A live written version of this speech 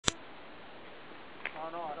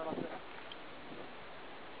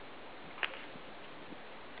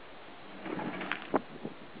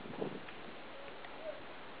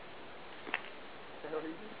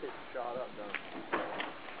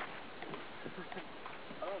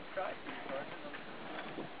don't try to, Sergeant.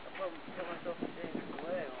 I put myself in danger's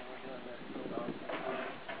way when we're doing this nonsense.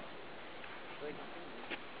 So they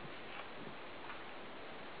continue.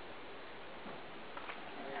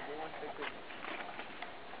 They want to fix it.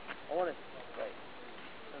 I want to, like,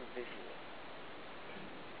 some visual.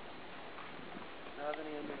 Do you have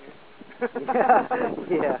any under here?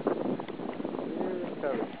 Yeah.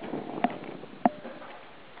 Covered.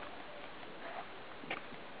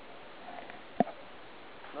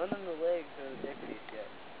 None in the legs or the dick piece yet.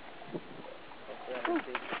 Hopefully I don't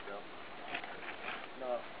take it though.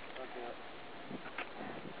 No, don't do it.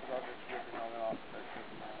 Because I'll just rip the helmet off and start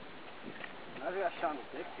taking out. Now you got shot on the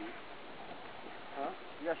dick piece. Huh?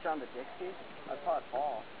 You got shot on the dick piece? I'd probably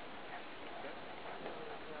fall.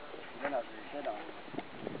 You're gonna have your shit on.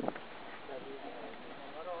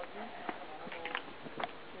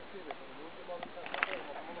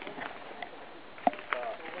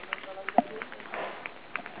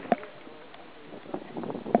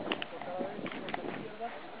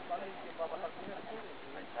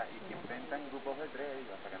 Y si inventan grupos de 3,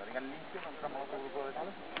 hasta que no tengan limpio, no entramos a otro grupo de 3.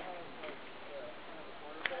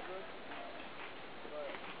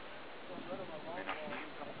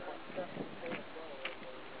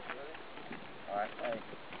 Alright, hey,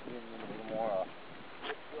 give me a little more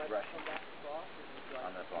aggression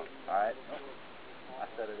on this one. Alright, I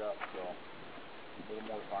set it up, so a little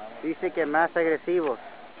more violent. Dice que más agresivos.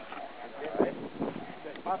 Alright.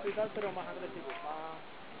 Despacio y tal, pero más agresivo,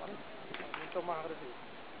 movimientos más agresivos.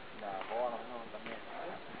 Nah, hold on, no, también.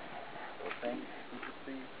 So things,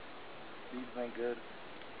 speed's been good,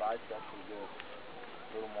 side steps is good,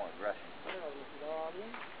 a little more aggression.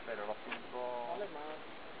 Pero los 5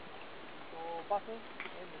 pasos,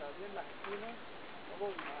 entra bien las esquinas,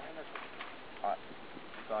 todo más energía. Alright,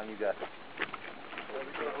 it's on you guys.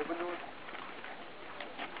 Open doors.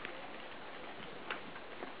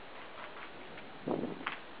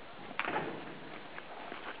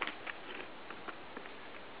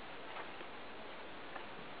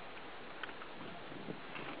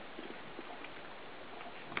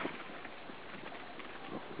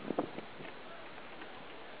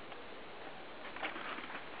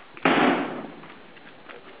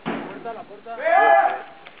 La puerta.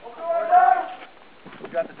 You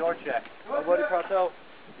got the door checked. Nobody Pronto.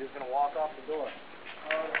 You're just gonna walk off the door.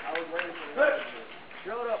 I was waiting for you.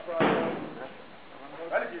 Shut up, Pronto.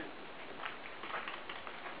 Ready?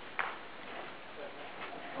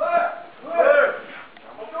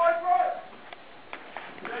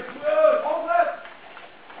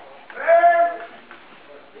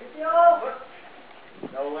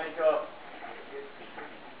 No link up.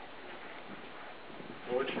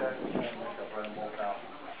 Door check, link up, right in both out.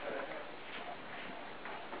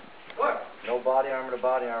 What? No body armor to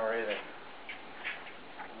body armor either.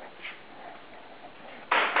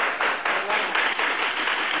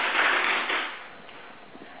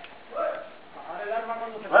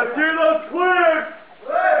 Let's do those quick!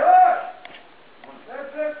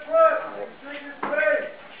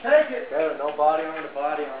 Take it! Kevin, no body armor to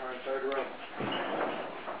body armor in third room.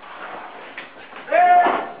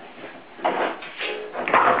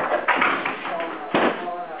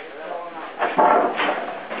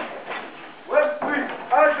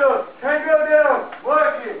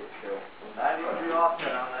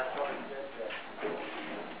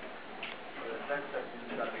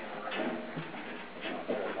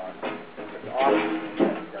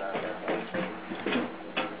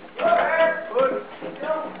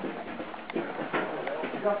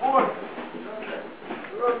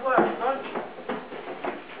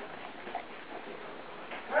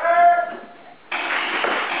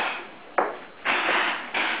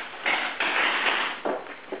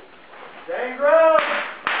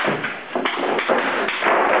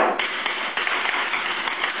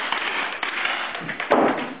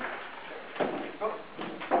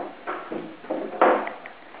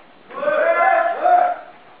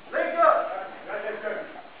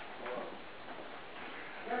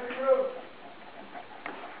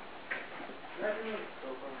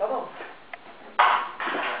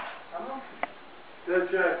 Good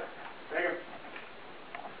check. Take him.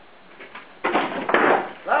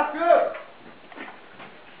 That's good.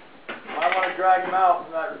 I want to drag him out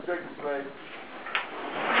from that restricted space.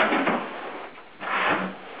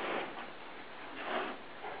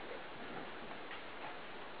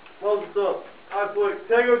 Close this up. Alright, boy.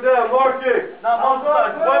 Tango down. Mark it. Not on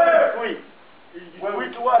weapon sweep. You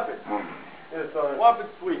sweep the weapon. Yes, sir. Weapon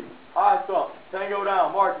sweep. High thump. Tango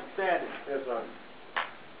down. Mark it. Standing. Yes, sir.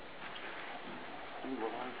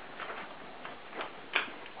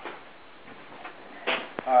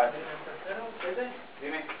 Alright.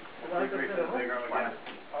 Dime.